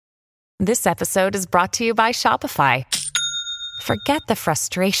This episode is brought to you by Shopify. Forget the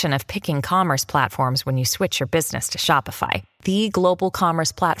frustration of picking commerce platforms when you switch your business to Shopify, the global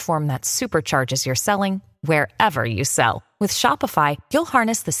commerce platform that supercharges your selling wherever you sell. With Shopify, you'll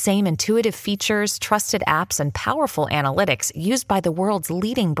harness the same intuitive features, trusted apps, and powerful analytics used by the world's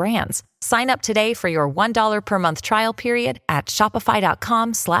leading brands. Sign up today for your $1 per month trial period at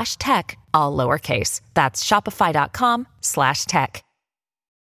shopify.com/tech, all lowercase. That's shopify.com/tech.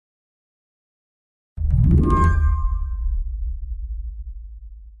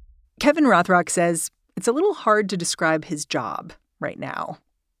 Kevin Rothrock says it's a little hard to describe his job right now.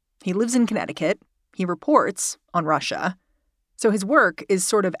 He lives in Connecticut. He reports on Russia. So his work is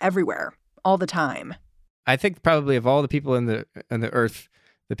sort of everywhere, all the time. I think probably of all the people on the Earth,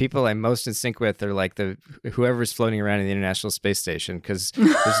 the people I'm most in sync with are like whoever's floating around in the International Space Station, because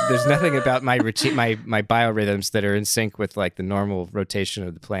there's nothing about my routine, my biorhythms that are in sync with like the normal rotation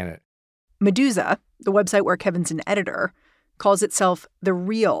of the planet. Meduza, the website where Kevin's an editor, calls itself The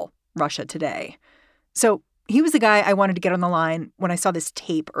Real Russia Today. So he was the guy I wanted to get on the line when I saw this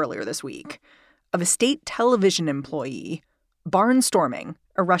tape earlier this week of a state television employee barnstorming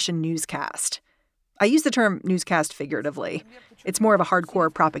a Russian newscast. I use the term newscast figuratively. It's more of a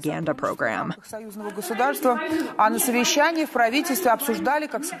hardcore propaganda program.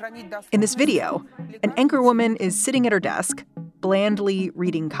 In this video, an anchorwoman is sitting at her desk, blandly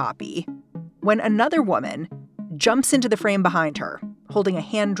reading copy, when another woman jumps into the frame behind her, holding a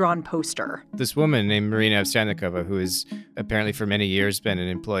hand-drawn poster. This woman named Marina Ovsyannikova, who has apparently for many years been an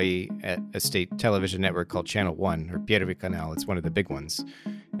employee at a state television network called Channel One, or Первый канал. It's one of the big ones.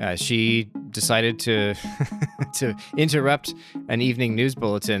 She decided to to interrupt an evening news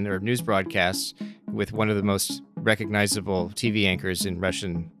bulletin or news broadcast with one of the most recognizable TV anchors in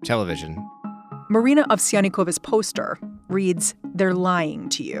Russian television. Marina Ovsyanikova's poster reads, "They're lying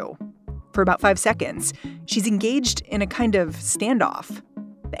to you." For about 5 seconds, she's engaged in a kind of standoff.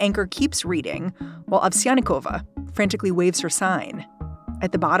 The anchor keeps reading while Ovsyannikova frantically waves her sign.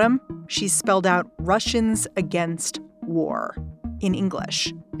 At the bottom, she's spelled out Russians against war in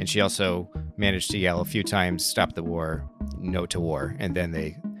English. And she also managed to yell a few times, "Stop the war, no to war." And then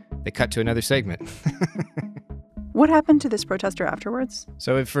they cut to another segment. What happened to this protester afterwards?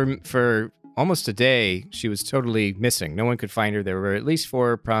 So for almost a day, she was totally missing. No one could find her. There were at least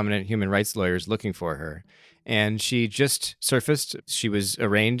 4 prominent human rights lawyers looking for her. And she just surfaced. She was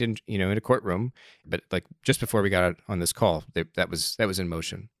arraigned in a courtroom. But like just before we got on this call, that was in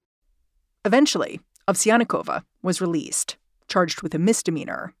motion. Eventually, Ovsyannikova was released, charged with a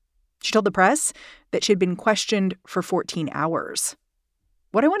misdemeanor. She told the press that she had been questioned for 14 hours.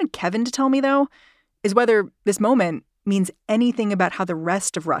 What I wanted Kevin to tell me, though, is whether this moment means anything about how the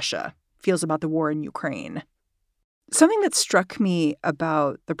rest of Russia feels about the war in Ukraine. Something that struck me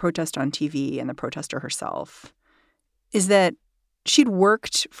about the protest on TV and the protester herself is that she'd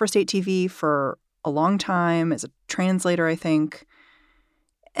worked for state TV for a long time as a translator, I think.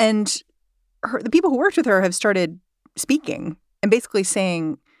 And the people who worked with her have started speaking and basically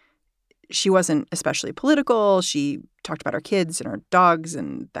saying she wasn't especially political. She talked about her kids and her dogs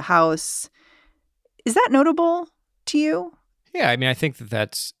and the house. Is that notable to you? Yeah, I mean, I think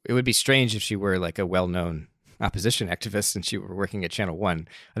it would be strange if she were like a well-known opposition activist and she were working at Channel One.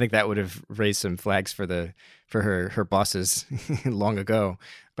 I think that would have raised some flags for her bosses long ago.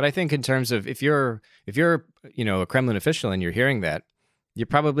 But I think in terms of if you're a Kremlin official and you're hearing that, you're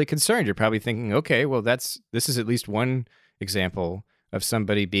probably concerned. You're probably thinking, okay, well, this is at least one example of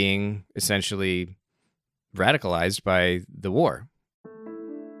somebody being essentially radicalized by the war.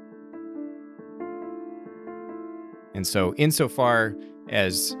 And so insofar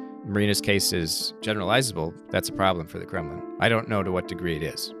as Marina's case is generalizable, that's a problem for the Kremlin. I don't know to what degree it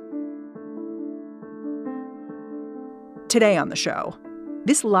is. Today on the show,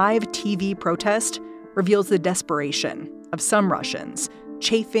 this live TV protest reveals the desperation of some Russians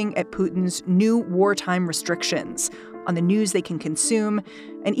chafing at Putin's new wartime restrictions on the news they can consume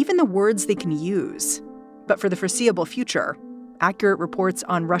and even the words they can use. But for the foreseeable future, accurate reports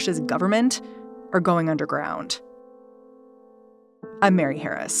on Russia's government are going underground. I'm Mary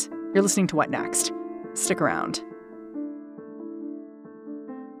Harris. You're listening to What Next? Stick around.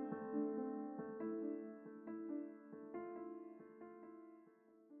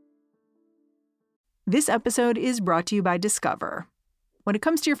 This episode is brought to you by Discover. When it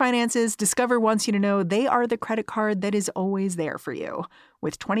comes to your finances, Discover wants you to know they are the credit card that is always there for you.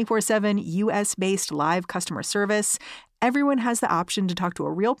 With 24/7 U.S.-based live customer service, everyone has the option to talk to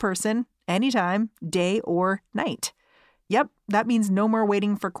a real person anytime, day or night. Yep, that means no more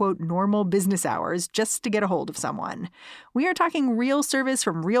waiting for, quote, normal business hours just to get a hold of someone. We are talking real service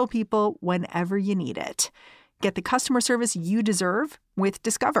from real people whenever you need it. Get the customer service you deserve with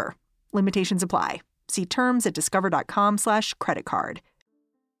Discover. Limitations apply. See terms at discover.com/creditcard.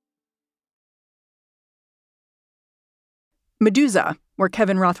 Meduza, where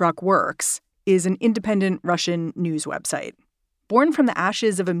Kevin Rothrock works, is an independent Russian news website, born from the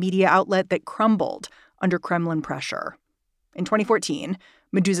ashes of a media outlet that crumbled under Kremlin pressure. In 2014,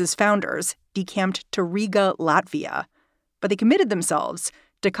 Meduza's founders decamped to Riga, Latvia, but they committed themselves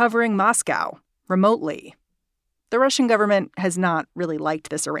to covering Moscow remotely. The Russian government has not really liked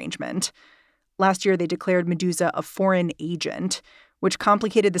this arrangement. Last year, they declared Meduza a foreign agent, which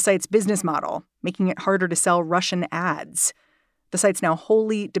complicated the site's business model, making it harder to sell Russian ads. The site's now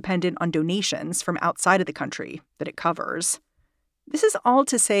wholly dependent on donations from outside of the country that it covers. This is all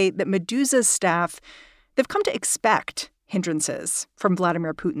to say that Meduza's staff, they've come to expect hindrances from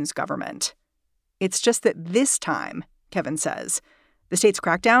Vladimir Putin's government. It's just that this time, Kevin says, the state's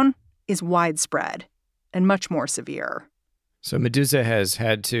crackdown is widespread and much more severe. So Meduza has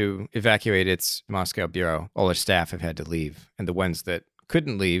had to evacuate its Moscow bureau. All its staff have had to leave. And the ones that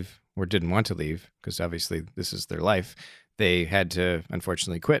couldn't leave or didn't want to leave, because obviously this is their life, they had to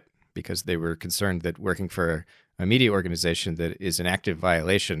unfortunately quit because they were concerned that working for a media organization that is an active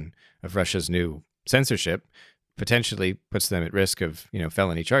violation of Russia's new censorship potentially puts them at risk of,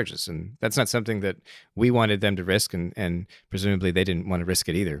 felony charges. And that's not something that we wanted them to risk, and presumably they didn't want to risk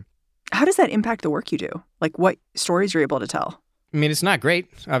it either. How does that impact the work you do? Like what stories you're able to tell? I mean, it's not great,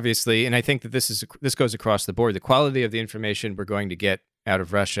 obviously, and I think that this goes across the board. The quality of the information we're going to get out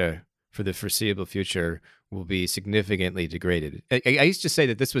of Russia for the foreseeable future will be significantly degraded. I used to say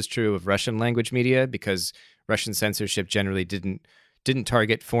that this was true of Russian language media because Russian censorship generally didn't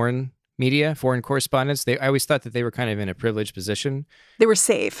target foreign media, foreign correspondents. I always thought that they were kind of in a privileged position. They were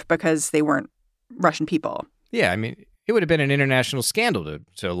safe because they weren't Russian people. Yeah, I mean, it would have been an international scandal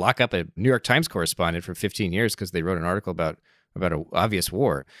to lock up a New York Times correspondent for 15 years because they wrote an article about an obvious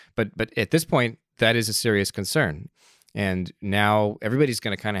war. But at this point, that is a serious concern. And now everybody's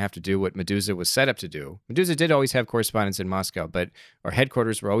going to kind of have to do what Meduza was set up to do. Meduza did always have correspondents in Moscow, but our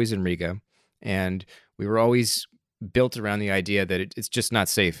headquarters were always in Riga. And we were always built around the idea that it's just not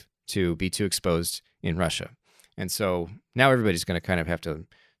safe to be too exposed in Russia. And so now everybody's going to kind of have to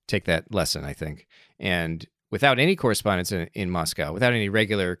take that lesson, I think. And without any correspondence in Moscow, without any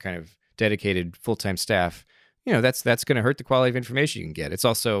regular kind of dedicated full-time staff, that's going to hurt the quality of information you can get. It's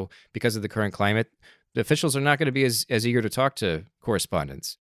also, because of the current climate, the officials are not going to be as eager to talk to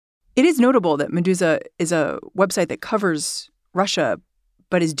correspondents. It is notable that Meduza is a website that covers Russia,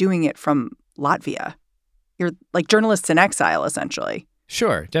 but is doing it from Latvia. You're like journalists in exile, essentially.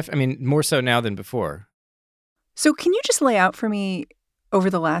 Sure. More so now than before. So can you just lay out for me over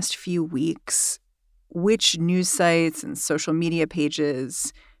the last few weeks which news sites and social media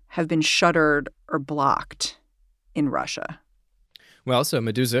pages have been shuttered or blocked in Russia? Well, so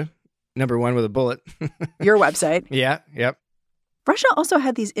Meduza, number one with a bullet. Your website. Yeah, yep. Russia also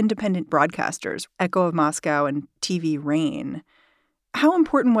had these independent broadcasters, Echo of Moscow and TV Rain. How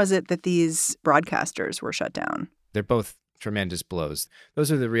important was it that these broadcasters were shut down? They're both tremendous blows.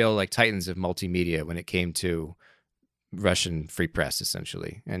 Those are the real titans of multimedia when it came to Russian free press,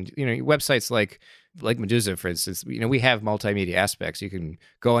 essentially. And, websites like Meduza, for instance, we have multimedia aspects. You can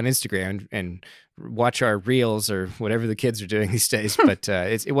go on Instagram and watch our reels or whatever the kids are doing these days. But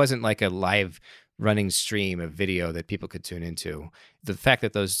it wasn't like a live running stream of video that people could tune into. The fact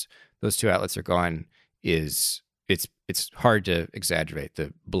that those two outlets are gone it's hard to exaggerate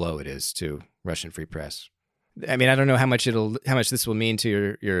the blow it is to Russian free press. I mean, I don't know how much this will mean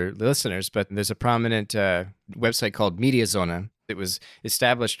to your listeners, but there's a prominent website called Mediazona. It was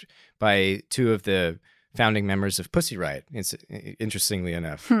established by two of the founding members of Pussy Riot, interestingly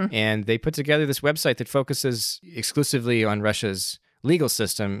enough. And they put together this website that focuses exclusively on Russia's legal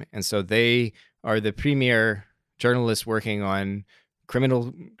system. And so they are the premier journalists working on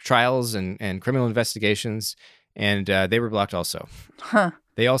criminal trials and criminal investigations. And they were blocked also.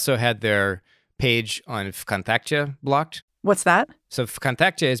 They also had their page on VKontakte blocked. What's that? So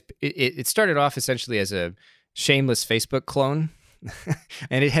VKontakte it started off essentially as a shameless Facebook clone,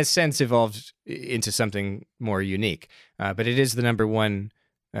 and it has since evolved into something more unique. But it is the number one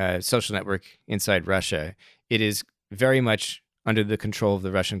social network inside Russia. It is very much under the control of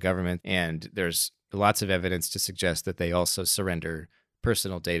the Russian government, and there's lots of evidence to suggest that they also surrender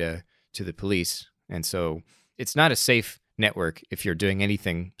personal data to the police. And so it's not a safe network if you're doing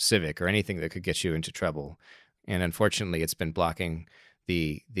anything civic or anything that could get you into trouble. And unfortunately, it's been blocking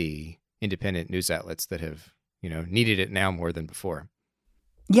the independent news outlets that have needed it now more than before.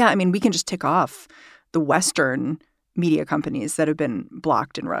 Yeah, I mean, we can just tick off the Western media companies that have been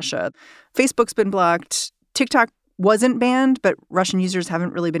blocked in Russia. Facebook's been blocked. TikTok wasn't banned, but Russian users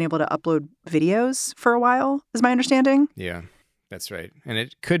haven't really been able to upload videos for a while, is my understanding. Yeah, that's right. And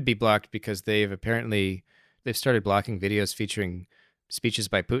it could be blocked because they've started blocking videos featuring speeches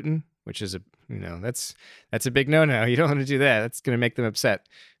by Putin, which is that's a big no-no. You don't want to do that. That's going to make them upset.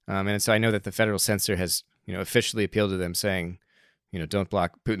 And so I know that the federal censor has, officially appealed to them saying, don't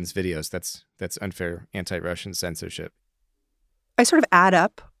block Putin's videos. That's unfair anti-Russian censorship. I sort of add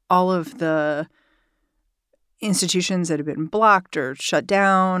up all of the institutions that have been blocked or shut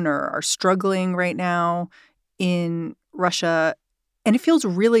down or are struggling right now in Russia, and it feels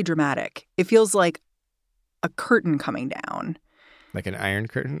really dramatic. It feels like a curtain coming down. Like an iron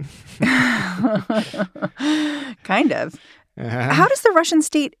curtain? Kind of. How does the Russian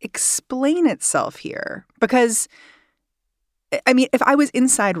state explain itself here? Because, I mean, if I was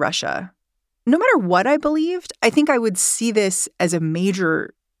inside Russia, no matter what I believed, I think I would see this as a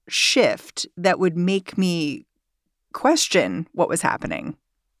major shift that would make me question what was happening.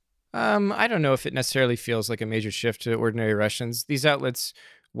 I don't know if it necessarily feels like a major shift to ordinary Russians. These outlets,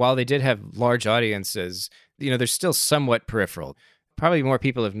 while they did have large audiences, they're still somewhat peripheral. Probably more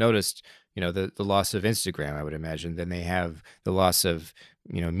people have noticed, the loss of Instagram, I would imagine, than they have the loss of,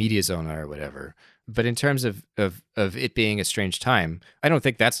 MediaZona or whatever. But in terms of it being a strange time, I don't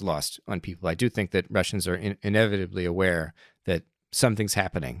think that's lost on people. I do think that Russians are inevitably aware that something's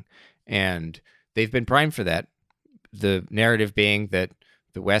happening, and they've been primed for that. The narrative being that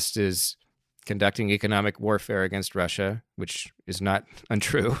the West is conducting economic warfare against Russia, which is not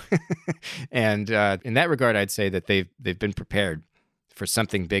untrue. And in that regard, I'd say that they've been prepared for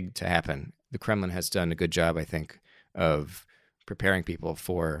something big to happen. The Kremlin has done a good job, I think, of preparing people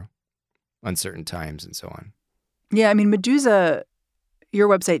for uncertain times and so on. Yeah, I mean, Meduza, your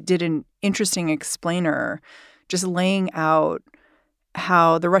website, did an interesting explainer just laying out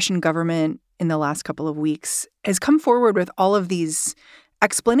how the Russian government in the last couple of weeks has come forward with all of these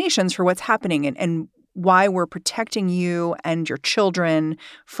explanations for what's happening and why we're protecting you and your children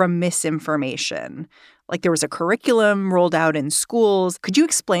from misinformation. Like there was a curriculum rolled out in schools. Could you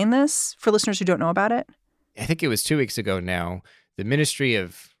explain this for listeners who don't know about it? I think it was 2 weeks ago now. The Ministry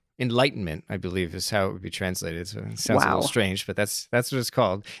of Enlightenment, I believe, is how it would be translated. So it sounds a little strange, but that's what it's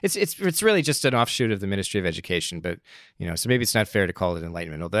called. It's really just an offshoot of the Ministry of Education, but so maybe it's not fair to call it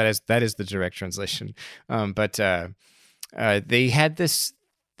enlightenment. Although that is the direct translation. But they had this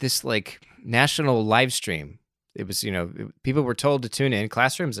like national live stream. It was people were told to tune in,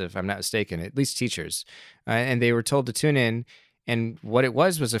 classrooms, if I'm not mistaken, at least teachers, and they were told to tune in. And what it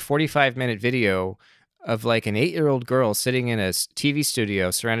was a 45-minute video of like an 8-year-old girl sitting in a TV studio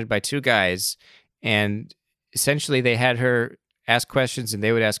surrounded by two guys. And essentially they had her ask questions and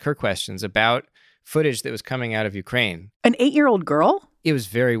they would ask her questions about footage that was coming out of Ukraine. An 8-year-old girl? It was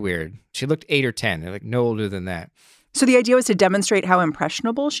very weird. She looked 8 or 10, like no older than that. So the idea was to demonstrate how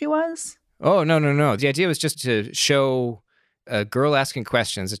impressionable she was? Oh, no. The idea was just to show a girl asking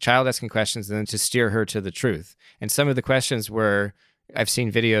questions, a child asking questions, and then to steer her to the truth. And some of the questions were, I've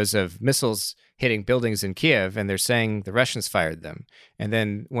seen videos of missiles hitting buildings in Kiev, and they're saying the Russians fired them. And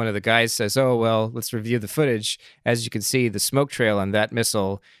then one of the guys says, oh, well, let's review the footage. As you can see, the smoke trail on that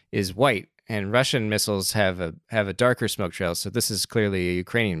missile is white, and Russian missiles have a darker smoke trail, so this is clearly a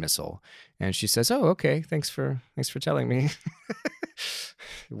Ukrainian missile. And she says, oh, okay, thanks for telling me.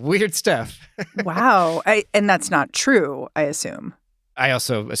 Weird stuff. Wow. And that's not true, I assume. I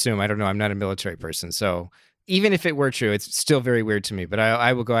also assume, I don't know, I'm not a military person, so even if it were true, it's still very weird to me, but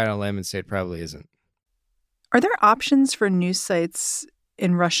I will go out on a limb and say it probably isn't. Are there options for news sites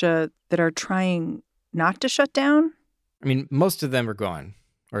in Russia that are trying not to shut down? I mean, most of them are gone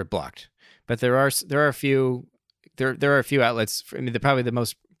or blocked, but there are a few outlets. I mean, probably the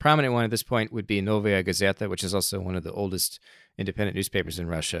most prominent one at this point would be Novaya Gazeta, which is also one of the oldest independent newspapers in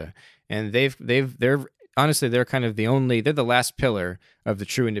Russia, and they're honestly, they're kind of they're the last pillar of the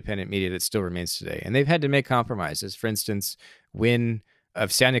true independent media that still remains today. And they've had to make compromises. For instance, when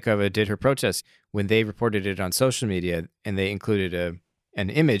Ovsyannikova did her protest, when they reported it on social media and they included an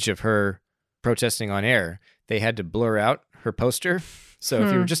image of her protesting on air, they had to blur out her poster. So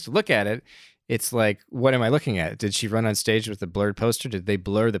if you were just to look at it, it's like, what am I looking at? Did she run on stage with a blurred poster? Did they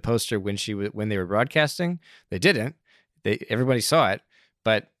blur the poster when they were broadcasting? They didn't. Everybody saw it,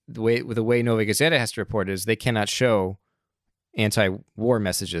 but the way Novaya Gazeta has to report is they cannot show anti-war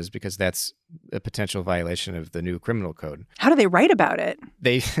messages because that's a potential violation of the new criminal code. How do they write about it?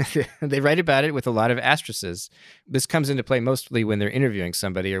 They they write about it with a lot of asterisks. This comes into play mostly when they're interviewing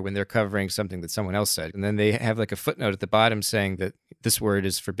somebody or when they're covering something that someone else said. And then they have like a footnote at the bottom saying that this word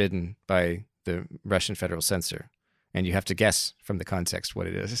is forbidden by the Russian federal censor. And you have to guess from the context what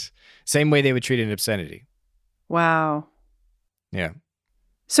it is. Same way they would treat an obscenity. Wow. Yeah.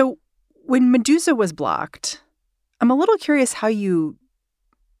 So when Meduza was blocked, I'm a little curious how you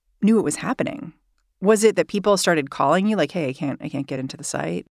knew it was happening. Was it that people started calling you like, hey, I can't get into the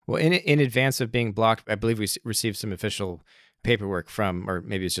site? Well, in advance of being blocked, I believe we received some official paperwork from, or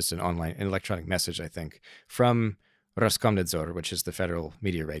maybe it's just an electronic message, I think, from Roskomnadzor, which is the federal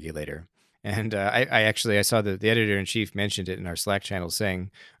media regulator. And I saw the editor-in-chief mentioned it in our Slack channel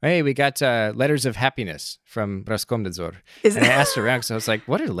saying, hey, we got letters of happiness from Roskomnadzor. And I asked around because I was like,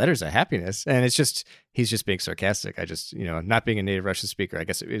 what are letters of happiness? And it's just, he's just being sarcastic. I just, not being a native Russian speaker, I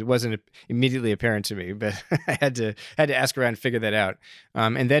guess it wasn't immediately apparent to me, but I had to ask around and figure that out.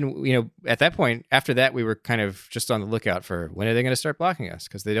 And then, at that point, after that, we were kind of just on the lookout for when are they going to start blocking us?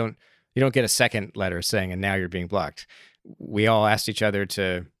 Because you don't get a second letter saying, and now you're being blocked. We all asked each other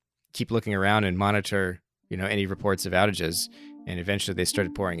to keep looking around and monitor, any reports of outages. And eventually they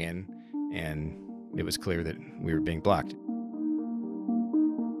started pouring in and it was clear that we were being blocked.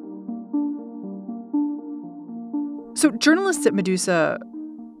 So journalists at Meduza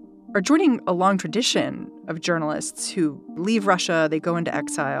are joining a long tradition of journalists who leave Russia, they go into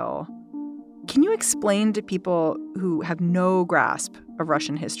exile. Can you explain to people who have no grasp of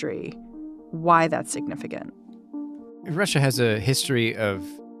Russian history why that's significant? Russia has a history of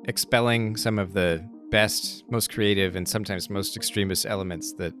expelling some of the best, most creative, and sometimes most extremist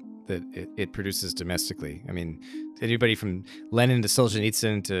elements that it produces domestically. I mean, anybody from Lenin to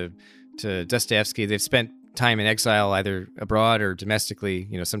Solzhenitsyn to Dostoevsky, they've spent time in exile either abroad or domestically.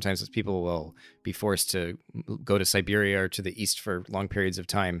 Sometimes people will be forced to go to Siberia or to the east for long periods of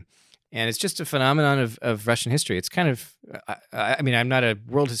time. And it's just a phenomenon of Russian history. It's kind of, I mean, I'm not a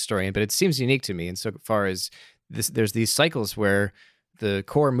world historian, but it seems unique to me insofar as there's these cycles where the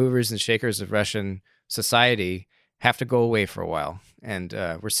core movers and shakers of Russian society have to go away for a while. And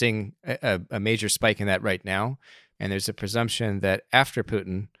we're seeing a major spike in that right now. And there's a presumption that after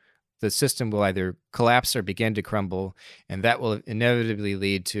Putin, the system will either collapse or begin to crumble. And that will inevitably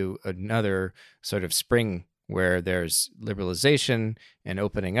lead to another sort of spring where there's liberalization and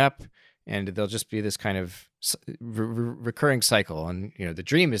opening up. And there'll just be this kind of recurring cycle. And, the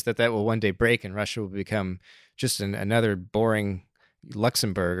dream is that will one day break and Russia will become just another boring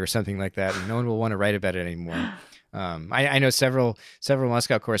Luxembourg or something like that, and no one will want to write about it anymore. I know several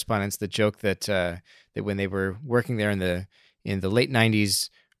Moscow correspondents that joke that when they were working there in the late 90s,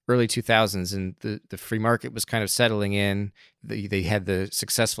 early 2000s, and the free market was kind of settling in, they had the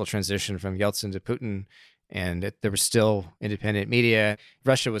successful transition from Yeltsin to Putin, and there was still independent media.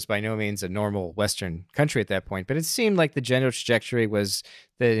 Russia was by no means a normal Western country at that point, but it seemed like the general trajectory was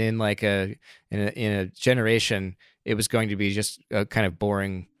that in a generation, it was going to be just a kind of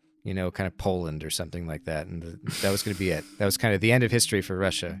boring, kind of Poland or something like that. And that was going to be it. That was kind of the end of history for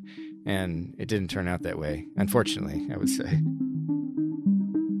Russia. And it didn't turn out that way, unfortunately, I would say.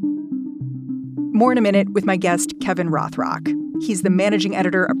 More in a minute with my guest, Kevin Rothrock. He's the managing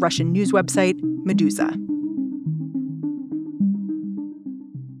editor of Russian news website, Meduza.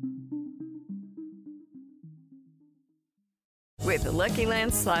 With the Lucky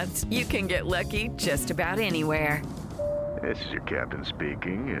Land Slots, you can get lucky just about anywhere. This is your captain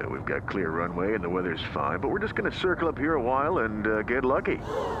speaking. We've got clear runway and the weather's fine, but we're just going to circle up here a while and get lucky.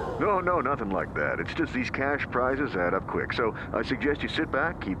 No, nothing like that. It's just these cash prizes add up quick. So I suggest you sit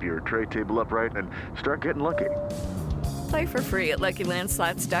back, keep your tray table upright, and start getting lucky. Play for free at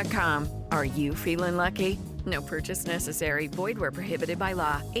LuckyLandSlots.com. Are you feeling lucky? No purchase necessary. Void where prohibited by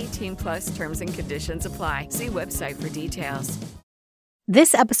law. 18+ terms and conditions apply. See website for details.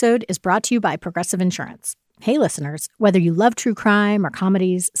 This episode is brought to you by Progressive Insurance. Hey, listeners, whether you love true crime or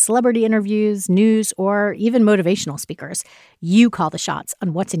comedies, celebrity interviews, news, or even motivational speakers, you call the shots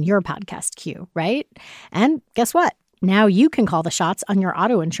on what's in your podcast queue, right? And guess what? Now you can call the shots on your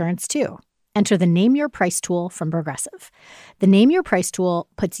auto insurance, too. Enter the Name Your Price tool from Progressive. The Name Your Price tool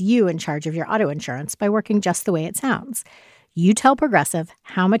puts you in charge of your auto insurance by working just the way it sounds. You tell Progressive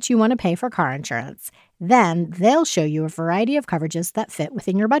how much you want to pay for car insurance. Then they'll show you a variety of coverages that fit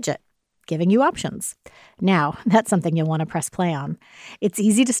within your budget, giving you options. Now, that's something you'll want to press play on. It's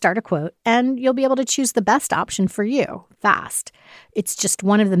easy to start a quote, and you'll be able to choose the best option for you fast. It's just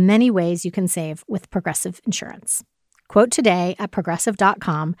one of the many ways you can save with Progressive Insurance. Quote today at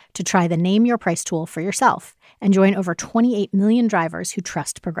Progressive.com to try the Name Your Price tool for yourself and join over 28 million drivers who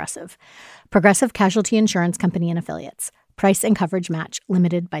trust Progressive. Progressive Casualty Insurance Company and Affiliates. Price and coverage match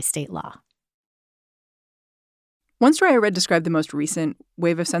limited by state law. One story I read described the most recent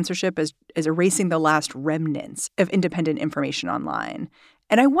wave of censorship as erasing the last remnants of independent information online.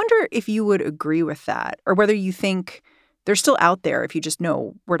 And I wonder if you would agree with that, or whether you think they're still out there if you just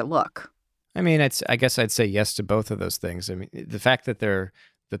know where to look. I mean, I guess I'd say yes to both of those things. I mean, the fact that the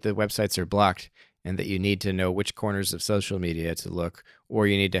websites are blocked and that you need to know which corners of social media to look, or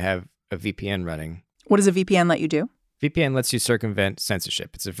you need to have a VPN running. What does a VPN let you do? VPN lets you circumvent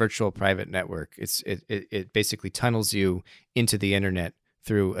censorship. It's a virtual private network. It basically tunnels you into the internet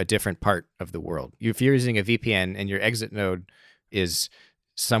through a different part of the world. If you're using a VPN and your exit node is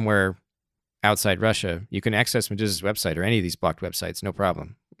somewhere outside Russia, you can access Medusa's website or any of these blocked websites, no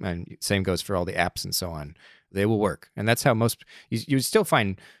problem. And same goes for all the apps and so on. They will work. And that's how you still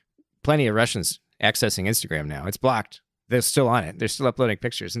find plenty of Russians accessing Instagram now. It's blocked. They're still on it. They're still uploading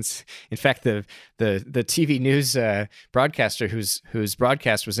pictures. And in fact, the TV news broadcaster whose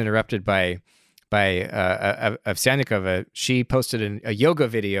broadcast was interrupted by Ovsyannikova, she posted a yoga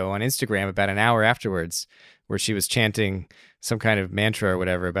video on Instagram about an hour afterwards where she was chanting some kind of mantra or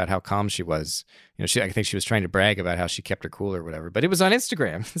whatever about how calm she was. I think she was trying to brag about how she kept her cool or whatever, but it was on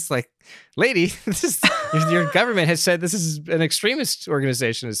Instagram. It's like, lady, your government has said this is an extremist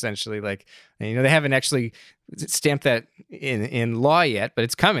organization, essentially. Like, they haven't actually stamped that in law yet, but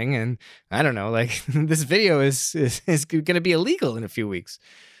it's coming. And I don't know, like this video is going to be illegal in a few weeks.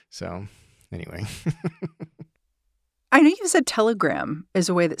 So anyway. I know you said Telegram is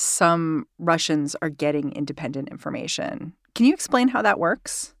a way that some Russians are getting independent information. Can you explain how that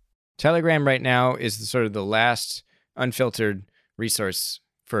works? Telegram right now is sort of the last unfiltered resource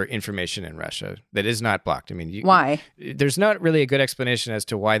for information in Russia that is not blocked. I mean, why? There's not really a good explanation as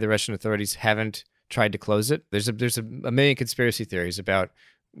to why the Russian authorities haven't tried to close it. There's a million conspiracy theories about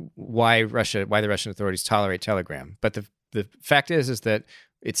why the Russian authorities tolerate Telegram. But the fact is that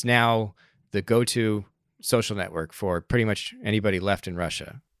it's now the go-to social network for pretty much anybody left in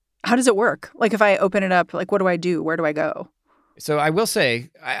Russia. How does it work? Like, if I open it up, like, what do I do? Where do I go? So I will say,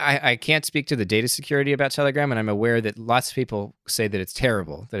 I can't speak to the data security about Telegram, and I'm aware that lots of people say that it's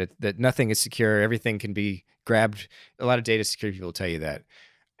terrible, that nothing is secure, everything can be grabbed. A lot of data security people tell you that.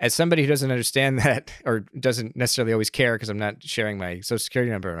 As somebody who doesn't understand that, or doesn't necessarily always care because I'm not sharing my social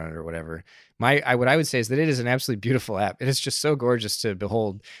security number on it or whatever, what I would say is that it is an absolutely beautiful app. It is just so gorgeous to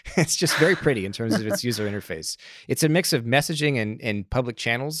behold. It's just very pretty in terms of its user interface. It's a mix of messaging and public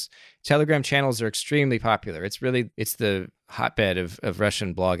channels. Telegram channels are extremely popular. It's the hotbed of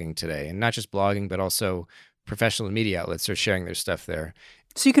Russian blogging today, and not just blogging, but also professional media outlets are sharing their stuff there.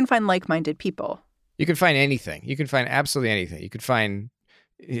 So you can find like-minded people. You can find anything. You can find absolutely anything. You could find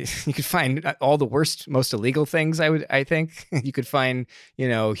all the worst, most illegal things. I think you could find,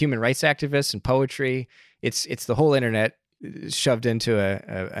 human rights activists and poetry. It's the whole internet shoved into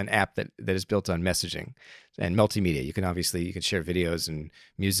an app that is built on messaging and multimedia. You can share videos and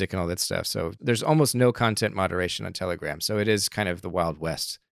music and all that stuff. So there's almost no content moderation on Telegram. So it is kind of the Wild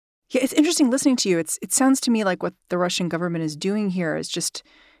West. Yeah, it's interesting listening to you. It sounds to me like what the Russian government is doing here is just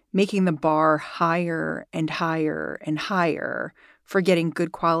making the bar higher and higher and higher for getting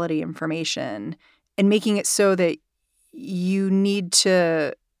good quality information, and making it so that you need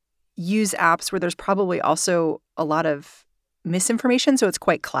to use apps where there's probably also a lot of misinformation, so it's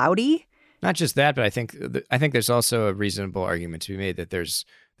quite cloudy. Not just that, but I think there's also a reasonable argument to be made that there's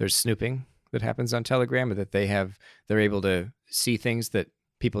snooping that happens on Telegram, and that they're able to see things that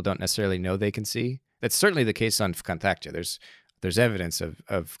people don't necessarily know they can see. That's certainly the case on Kontakte. There's evidence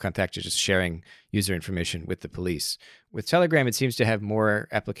of Kontakte just sharing user information with the police. With Telegram, it seems to have more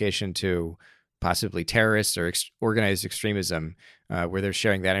application to possibly terrorists or organized extremism, where they're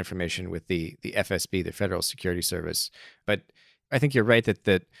sharing that information with the FSB, the Federal Security Service. But I think you're right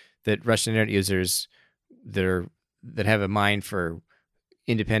that Russian internet users that have a mind for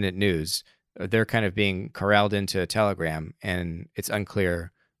independent news, they're kind of being corralled into Telegram, and it's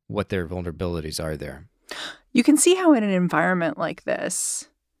unclear what their vulnerabilities are there. You can see how in an environment like this,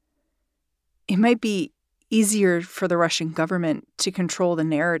 it might be easier for the Russian government to control the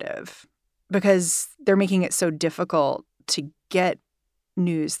narrative because they're making it so difficult to get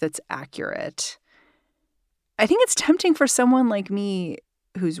news that's accurate. I think it's tempting for someone like me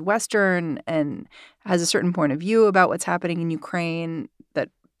who's Western and has a certain point of view about what's happening in Ukraine, that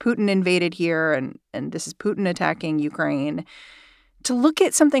Putin invaded here and this is Putin attacking Ukraine, to look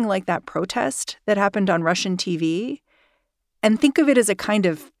at something like that protest that happened on Russian TV and think of it as a kind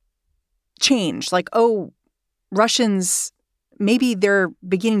of change, like, oh, Russians, maybe they're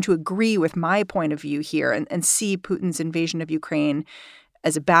beginning to agree with my point of view here and see Putin's invasion of Ukraine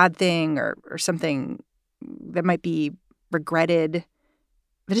as a bad thing or something that might be regretted.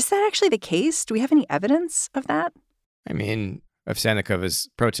 But is that actually the case? Do we have any evidence of that? I mean, Ovsyannikov's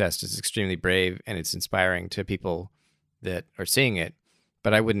protest is extremely brave and it's inspiring to people that are seeing it.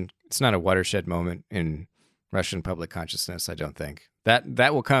 But it's not a watershed moment in Russian public consciousness, I don't think.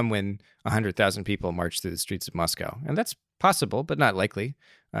 That will come when 100,000 people march through the streets of Moscow. And that's possible, but not likely.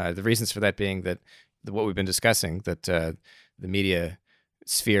 The reasons for that being that what we've been discussing, that the media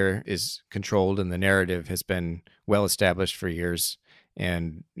sphere is controlled and the narrative has been well established for years.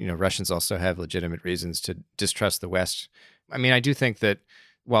 And, Russians also have legitimate reasons to distrust the West. I mean, I do think that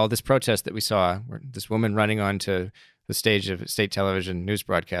while this protest that we saw, where this woman running onto the stage of a state television news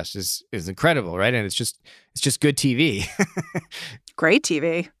broadcast is incredible, right? And it's just good TV. Great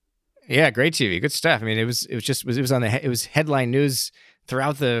TV. Yeah, great TV, good stuff. I mean, it was headline news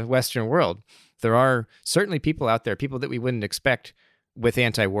throughout the Western world. There are certainly people out there, people that we wouldn't expect with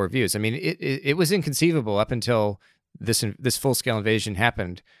anti-war views. I mean, it was inconceivable up until this full-scale invasion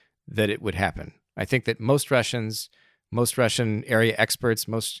happened that it would happen. I think that most Russian area experts,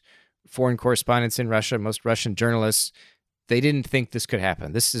 most foreign correspondents in Russia, most Russian journalists, they didn't think this could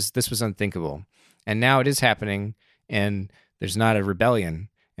happen. This was unthinkable. And now it is happening, and there's not a rebellion.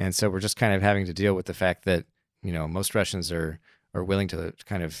 And so we're just kind of having to deal with the fact that, most Russians are willing to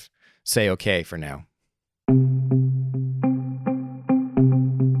kind of say okay for now.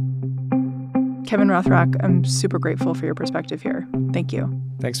 Kevin Rothrock, I'm super grateful for your perspective here. Thank you.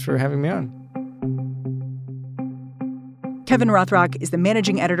 Thanks for having me on. Kevin Rothrock is the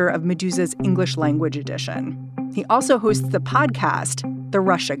managing editor of Meduza's English language edition. He also hosts the podcast, The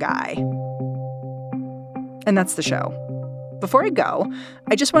Russia Guy. And that's the show. Before I go,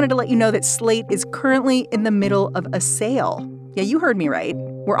 I just wanted to let you know that Slate is currently in the middle of a sale. Yeah, you heard me right.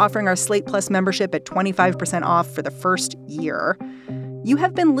 We're offering our Slate Plus membership at 25% off for the first year. You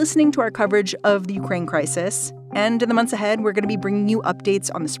have been listening to our coverage of the Ukraine crisis, and in the months ahead, we're going to be bringing you updates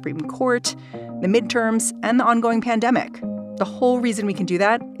on the Supreme Court, the midterms, and the ongoing pandemic. The whole reason we can do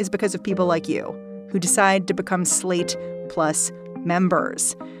that is because of people like you who decide to become Slate Plus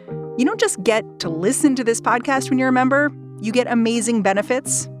members. You don't just get to listen to this podcast when you're a member. You get amazing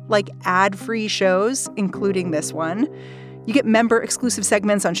benefits like ad-free shows, including this one. You get member-exclusive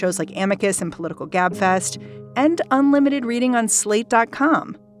segments on shows like Amicus and Political Gabfest, and unlimited reading on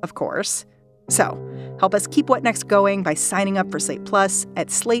Slate.com, of course. So help us keep What Next going by signing up for Slate Plus at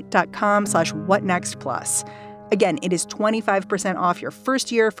slate.com/whatnextplus. Again, it is 25% off your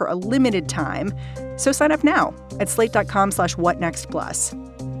first year for a limited time. So sign up now at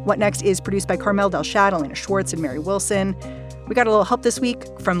slate.com/whatnextplus. What Next is produced by Carmel Delshad, Elena Schwartz, and Mary Wilson. We got a little help this week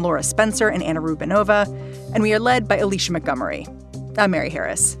from Laura Spencer and Anna Rubinova, and we are led by Alicia Montgomery. I'm Mary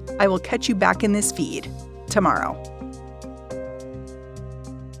Harris. I will catch you back in this feed tomorrow.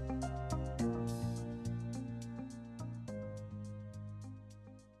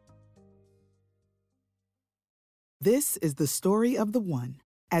 This is the story of the one.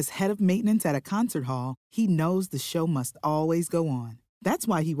 As head of maintenance at a concert hall, he knows the show must always go on. That's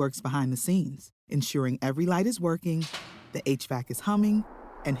why he works behind the scenes, ensuring every light is working, the HVAC is humming,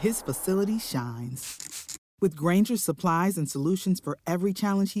 and his facility shines. With Grainger's supplies and solutions for every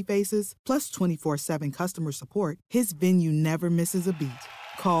challenge he faces, plus 24/7 customer support, his venue never misses a beat.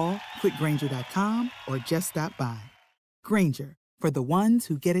 Call quickgrainger.com or just stop by. Grainger, for the ones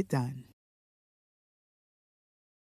who get it done.